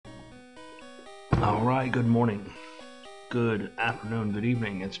Alright, good morning, good afternoon, good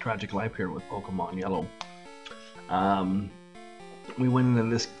evening. It's Tragic Life here with Pokemon Yellow. We went into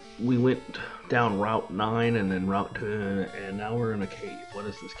this, we went down Route 9 and then Route 2, and now we're in a cave. What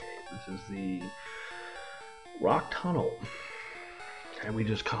is this cave? This is the Rock Tunnel. And we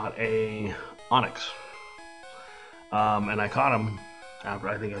just caught a Onix. And I caught him after,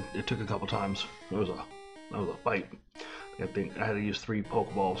 I think it took a couple times. That was a fight. I think I had to use 3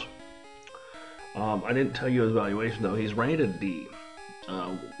 Pokeballs. I didn't tell you his evaluation though. He's rated D.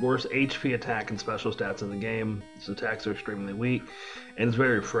 Worst HP attack and special stats in the game. His attacks are extremely weak, and it's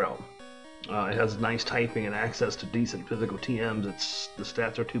very frail. It has nice typing and access to decent physical TMs. The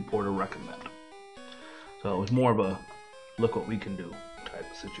stats are too poor to recommend. So it's more of a look what we can do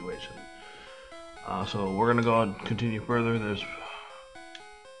type of situation. So we're gonna go and continue further. There's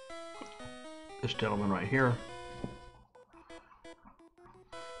this gentleman right here.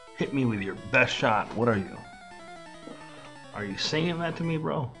 Hit me with your best shot. What are you? Are you saying that to me,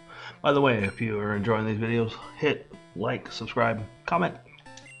 bro? By the way, if you are enjoying these videos, hit like, subscribe, comment.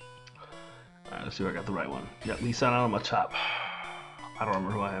 Alright, let's see if I got the right one. Got Lisa out on my top. I don't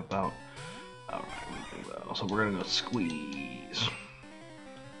remember who I have out. Alright, so we're gonna go squeeze.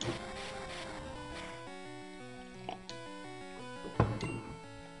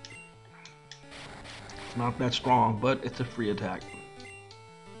 It's not that strong, but it's a free attack.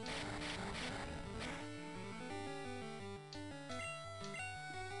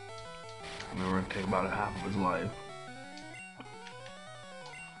 And we're going to take about half of his life.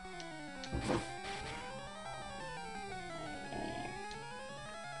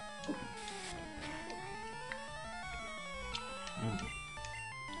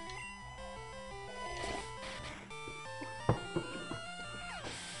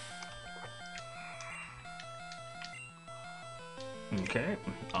 Okay,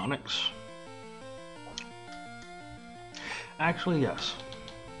 Onix. Actually, yes.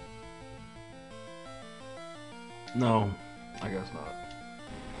 No, I guess not.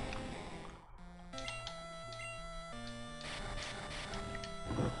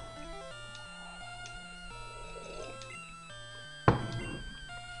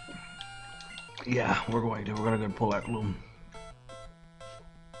 Yeah, we're going to. We're gonna go pull that gloom.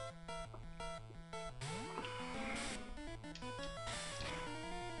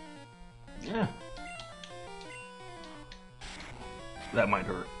 Yeah. That might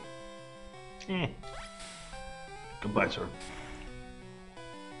hurt. Goodbye, sir.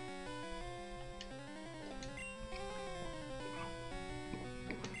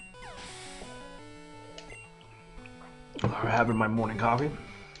 I'm having my morning coffee.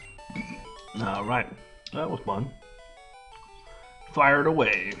 Alright, that was fun. Fired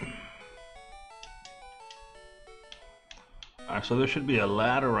away. Alright, so there should be a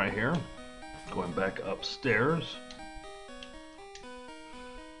ladder right here. Going back upstairs.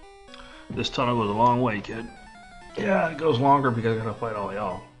 This tunnel goes a long way, kid. Yeah, it goes longer because I gotta fight all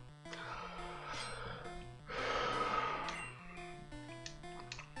y'all.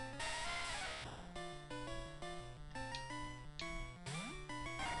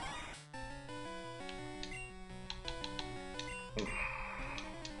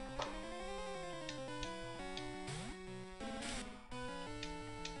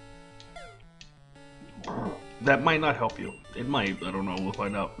 That might not help you. It might, I don't know, we'll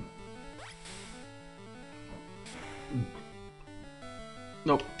find out.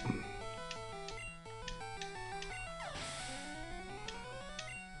 Nope.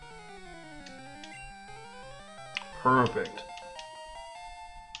 Perfect.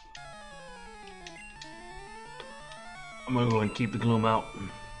 I'm gonna go and keep the gloom out.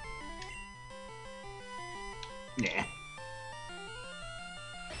 Yeah.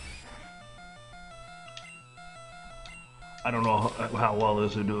 I don't know how well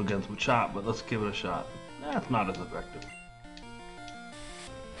this would do against Machop, but let's give it a shot. That's not as effective.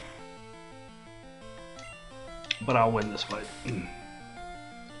 But I'll win this fight.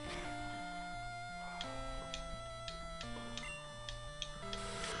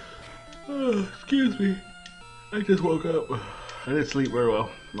 Oh, excuse me. I just woke up. I didn't sleep very well.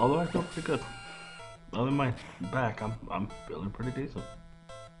 Although I feel pretty good. Other than my back, I'm feeling pretty decent.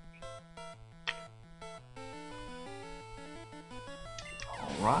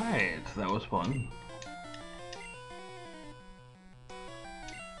 Alright, that was fun.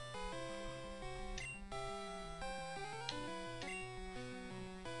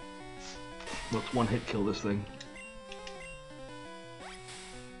 Let's one hit kill this thing.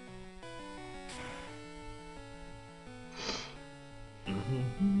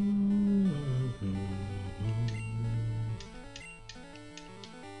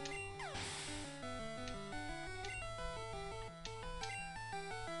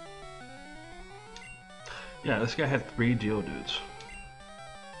 Yeah, this guy had 3 Geodudes.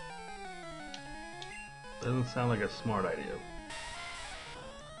 Doesn't sound like a smart idea.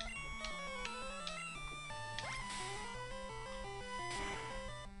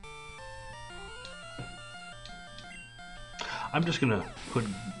 I'm just gonna put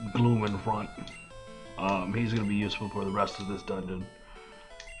Gloom in front. He's gonna be useful for the rest of this dungeon.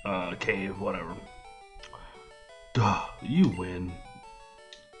 Cave, whatever. Duh, you win.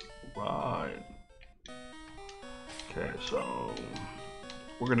 Right. Okay, so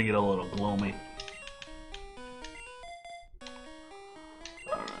we're gonna get a little gloomy.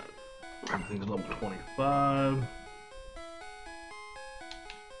 Alright. Everything's level 25.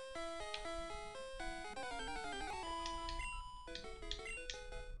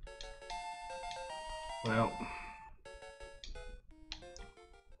 Well,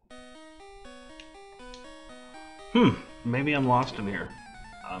 maybe I'm lost in here.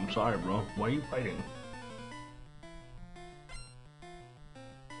 I'm sorry, bro. Why are you fighting?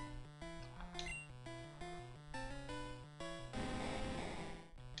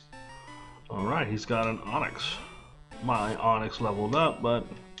 Alright, he's got an Onyx. My Onyx leveled up, but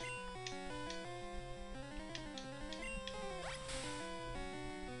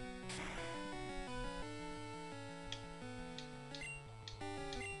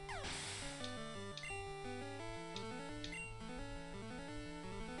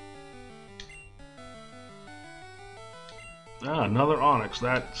another Onyx.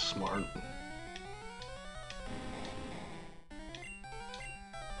 That's smart.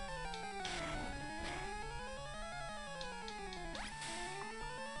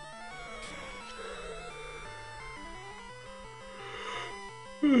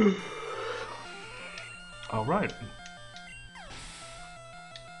 All right.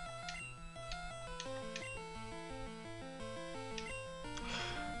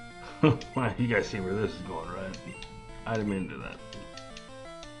 You guys see where this is going, right? I didn't mean to do that.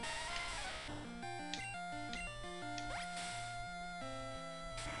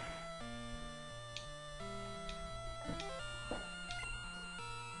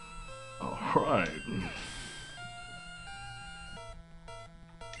 All right.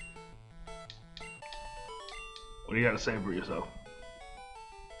 What do you got to say for yourself?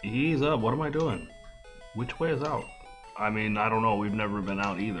 Ease up. What am I doing? Which way is out? I mean, I don't know. We've never been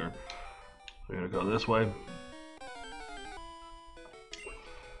out either. We're gonna go this way.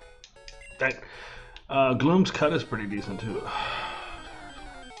 That Gloom's cut is pretty decent too.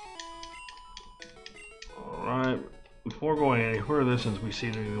 Alright. Before going any further, since we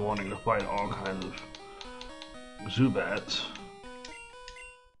seem to be wanting to fight all kinds of Zubats.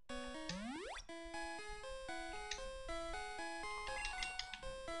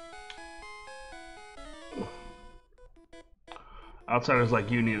 Outsiders like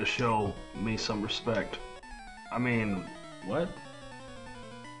you need to show me some respect. I mean, what?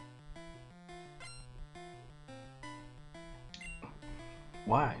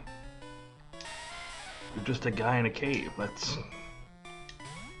 Why? You're just a guy in a cave. That's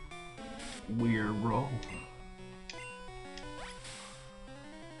weird, bro.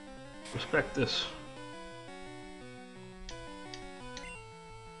 Respect this.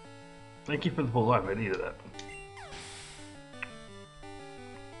 Thank you for the full life. I needed that.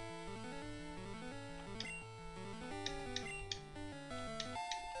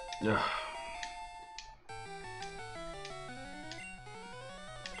 Yeah.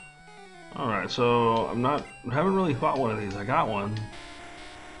 Alright, so I haven't really fought one of these. I got one.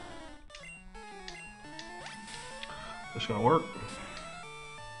 This gonna work?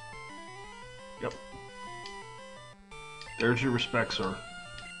 Yep. There's your respect, sir.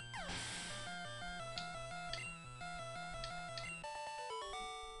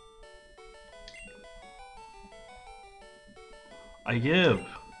 I give.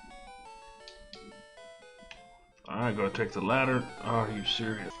 Alright, go take the ladder. Oh, are you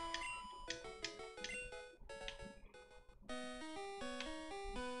serious?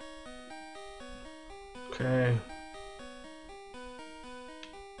 Okay.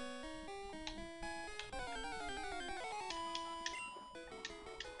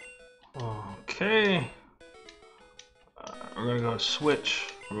 Okay. We're gonna go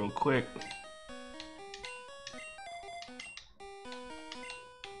switch real quick.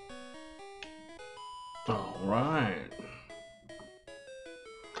 Alright.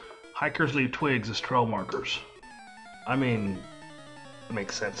 Hikers leave twigs as trail markers. I mean, it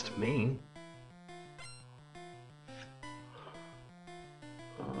makes sense to me.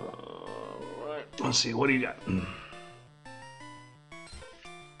 Alright, let's see, what do you got?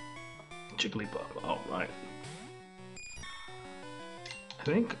 Jigglypuff, alright. I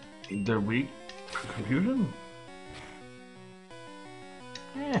think they're weak Confusion?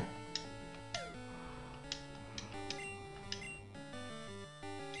 Eh.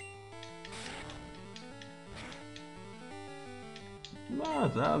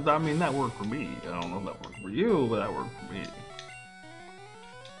 I mean, that worked for me. I don't know if that worked for you, but that worked for me.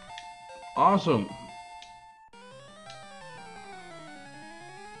 Awesome.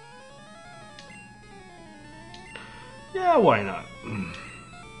 Yeah, why not? You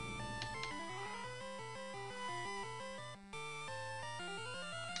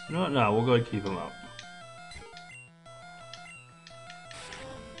know what? No, we'll go ahead and keep him up.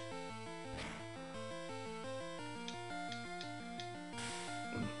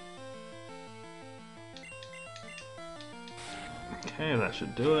 Okay, that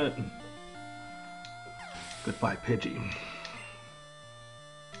should do it. Goodbye, Pidgey.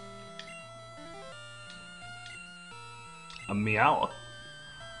 A meow.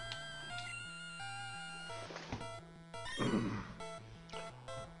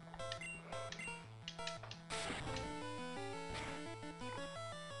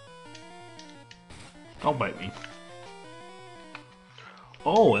 Don't bite me.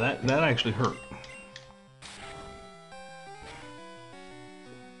 Oh, that actually hurt.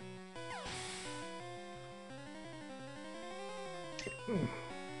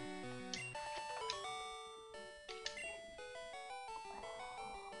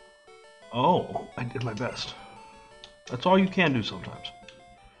 Oh, I did my best. That's all you can do sometimes.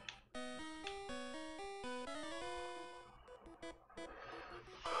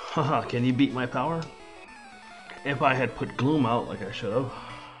 Haha, can you beat my power? If I had put Gloom out like I should have,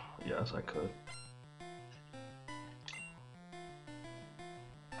 yes, I could.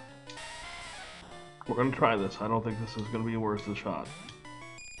 We're gonna try this. I don't think this is gonna be worth the shot.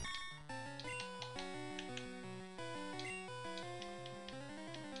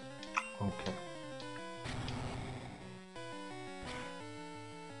 Okay.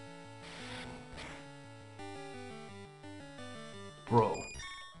 Bro.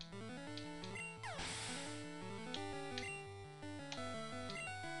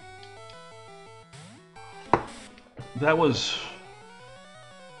 That was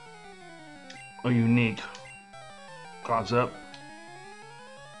a unique concept.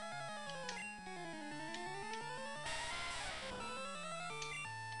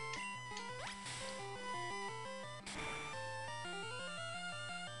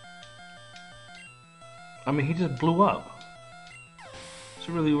 I mean, he just blew up. It's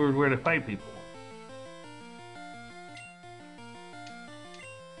a really weird way to fight people.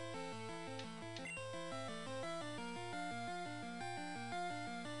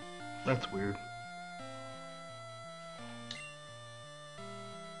 That's weird.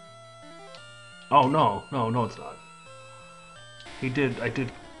 Oh, no, it's not. I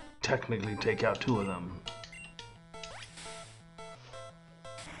did technically take out 2 of them.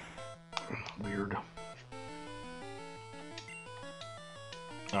 Weird.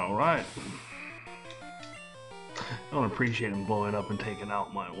 Alright. I don't appreciate him blowing up and taking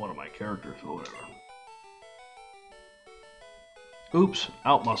out one of my characters or whatever. Oops,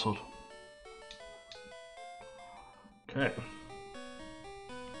 out muscled. Okay.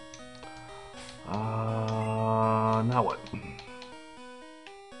 Now what?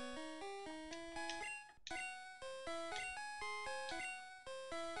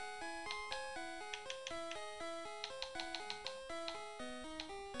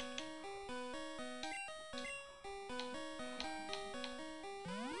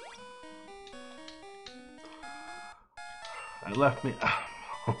 That left me. I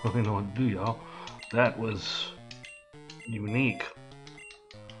don't really know what to do, y'all. That was unique.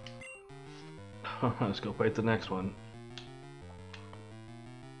 Let's go fight the next one.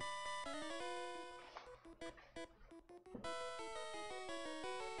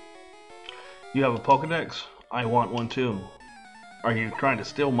 You have a Pokedex? I want one too. Are you trying to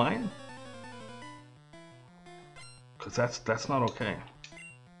steal mine? Because that's not okay.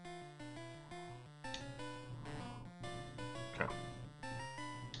 Okay.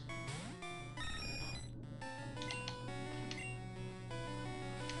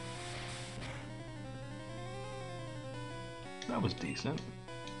 That was decent.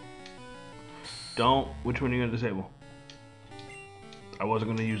 Don't. Which one are you going to disable? I wasn't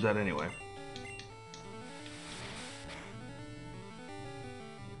going to use that anyway.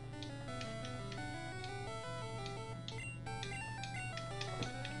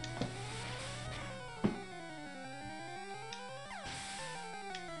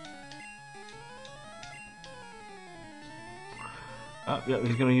 Yeah,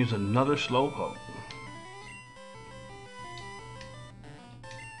 he's going to use another Slowpoke.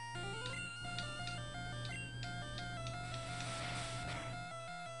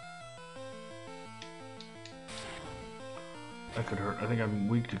 could hurt. I think I'm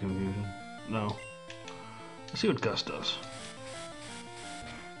weak to confusion. No. Let's see what Gust does.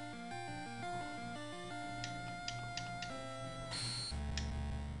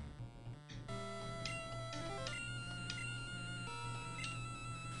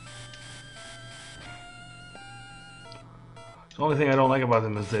 The only thing I don't like about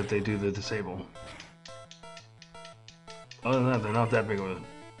them is that they do the disable. Other than that, they're not that big of a...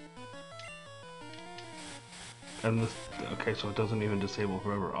 And this... Okay, so it doesn't even disable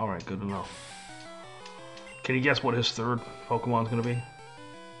forever. Alright, good to know. Can you guess what his third Pokemon's gonna be?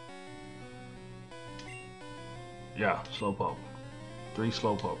 Yeah, Slowpoke. 3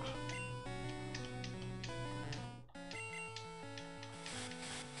 Slowpokes.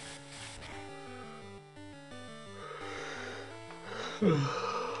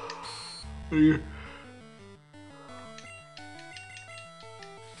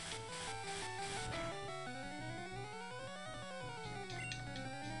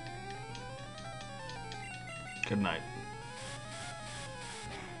 Good night.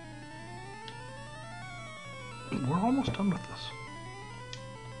 We're almost done with this.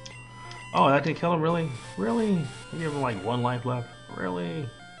 Oh, that didn't kill him? Really? Really? You give him like 1 life left? Really?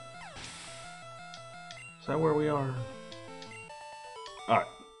 Is that where we are? Alright.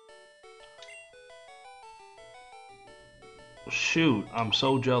 Shoot, I'm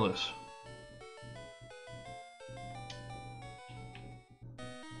so jealous.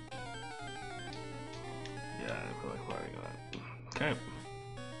 Yeah, I feel like fighting that. Okay.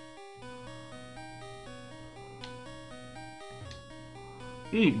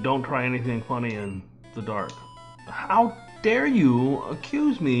 Eat, don't try anything funny in the dark. How dare you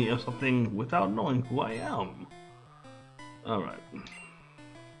accuse me of something without knowing who I am? Alright.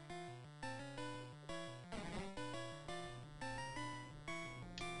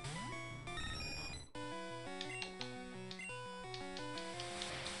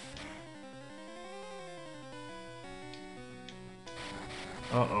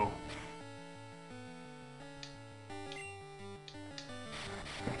 Uh-oh.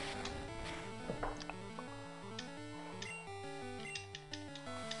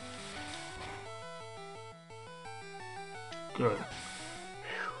 Good.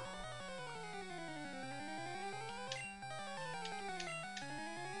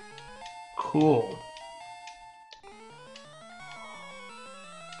 Cool.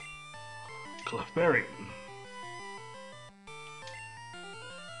 Clefairy.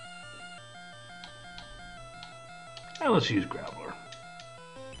 Now let's use Graveler.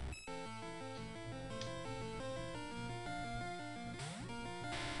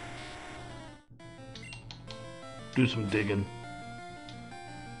 Do some digging.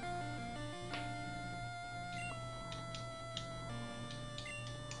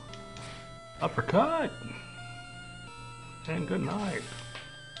 Uppercut! And good night.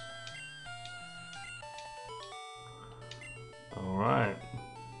 Alright.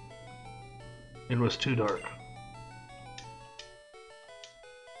 It was too dark.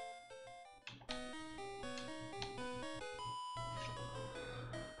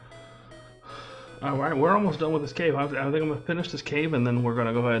 Alright, we're almost done with this cave. I think I'm going to finish this cave and then we're going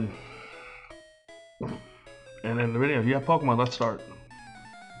to go ahead and end the video. Yeah, Pokemon, let's start.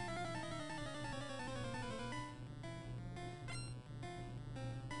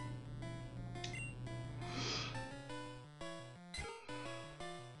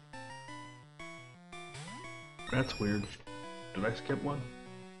 That's weird. Did I skip one?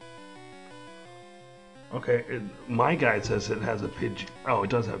 Okay, my guide says it has a Pidgey. Oh,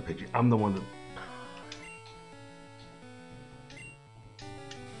 it does have a Pidgey. I'm the one that...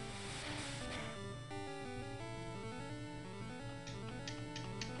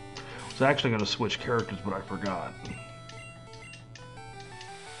 I was actually going to switch characters, but I forgot.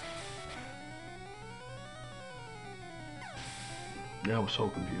 Yeah, I was so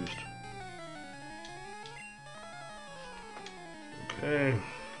confused. Okay.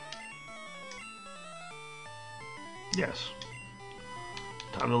 Yes.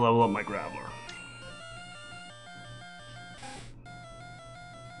 Time to level up my Graveler.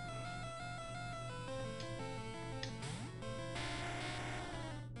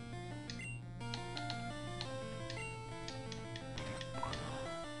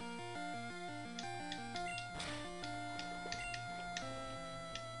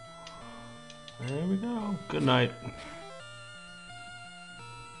 There we go. Good night.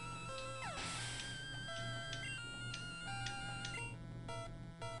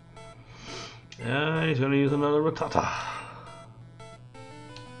 Yeah, he's gonna use another Rattata.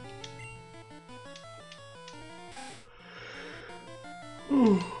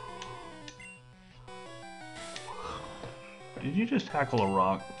 Did you just tackle a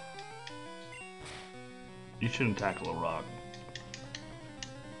rock? You shouldn't tackle a rock.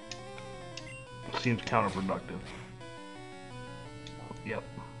 Seems counterproductive. Yep.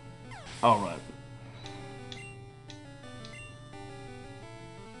 Alright.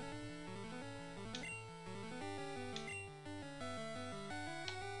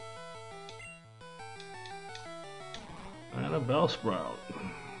 And a Bellsprout.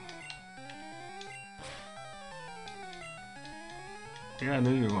 Yeah, I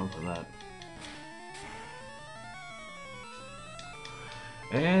knew you were going for that.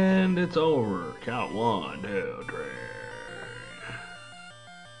 And it's over. Count 1, 2, 3.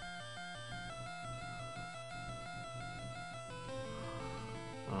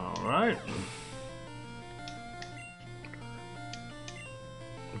 Alright.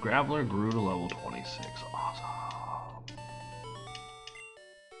 Graveler grew to level 26. Awesome.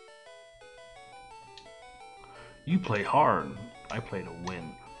 You play hard. I play to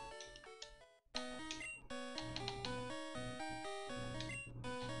win.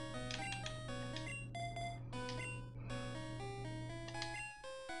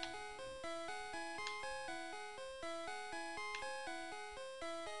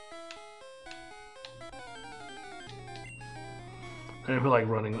 I didn't feel like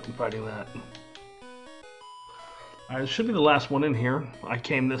running and fighting that. Alright, this should be the last one in here. I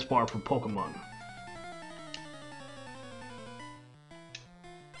came this far for Pokemon.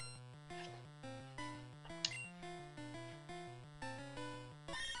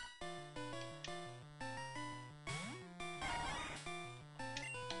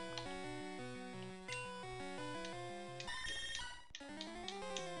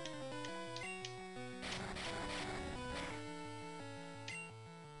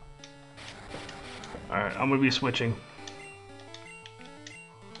 Alright, I'm gonna be switching.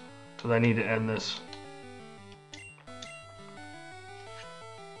 Because I need to end this.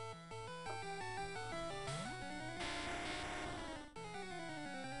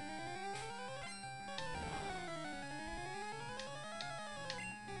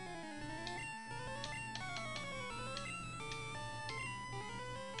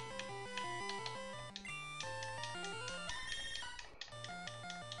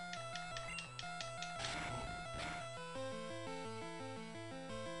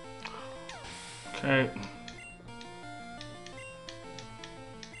 Okay.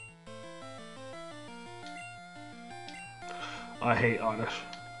 I hate Oddish.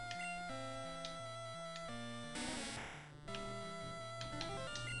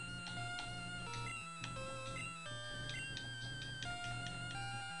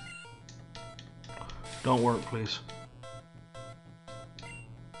 Don't work, please.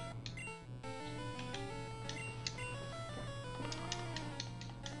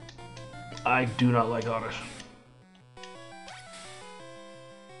 I do not like Oddish.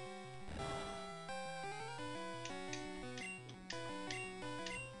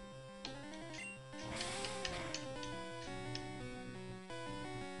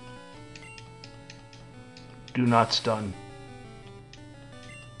 Do not stun.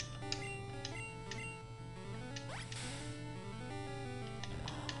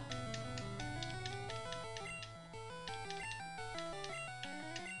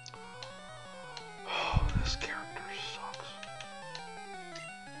 Oh, this character sucks.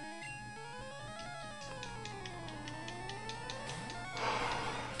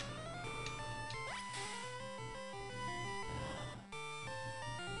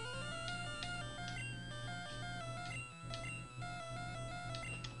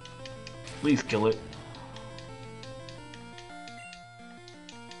 Please kill it.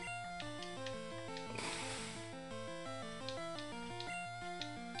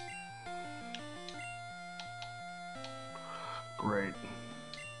 Great.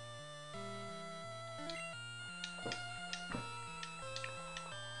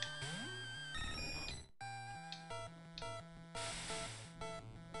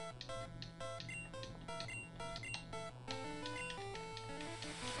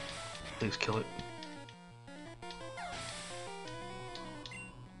 Please kill it.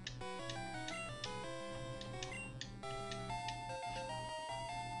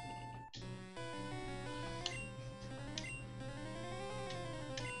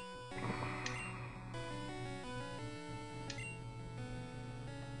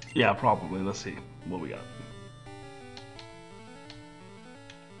 Yeah, probably. Let's see what we got.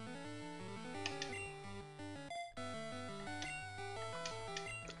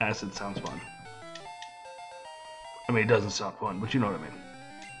 Acid sounds fun. I mean, it doesn't sound fun, but you know what I mean.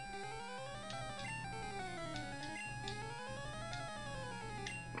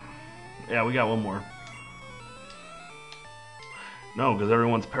 Yeah, we got one more. No, because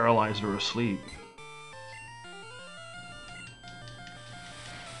everyone's paralyzed or asleep.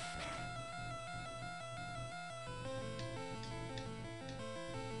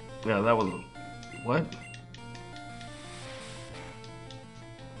 Yeah, that was... What?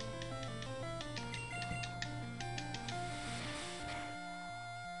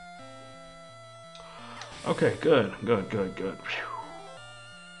 Okay, good. Phew.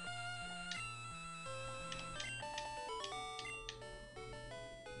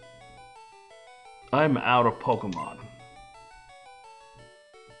 I'm out of Pokemon.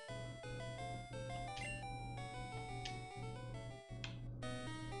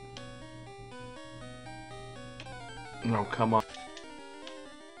 No, come on.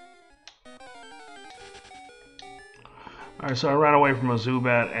 Alright, so I ran away from a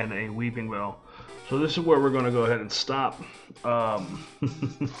Zubat and a Weeping Bell. So this is where we're going to go ahead and stop.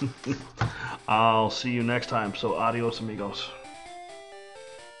 I'll see you next time. So adios, amigos.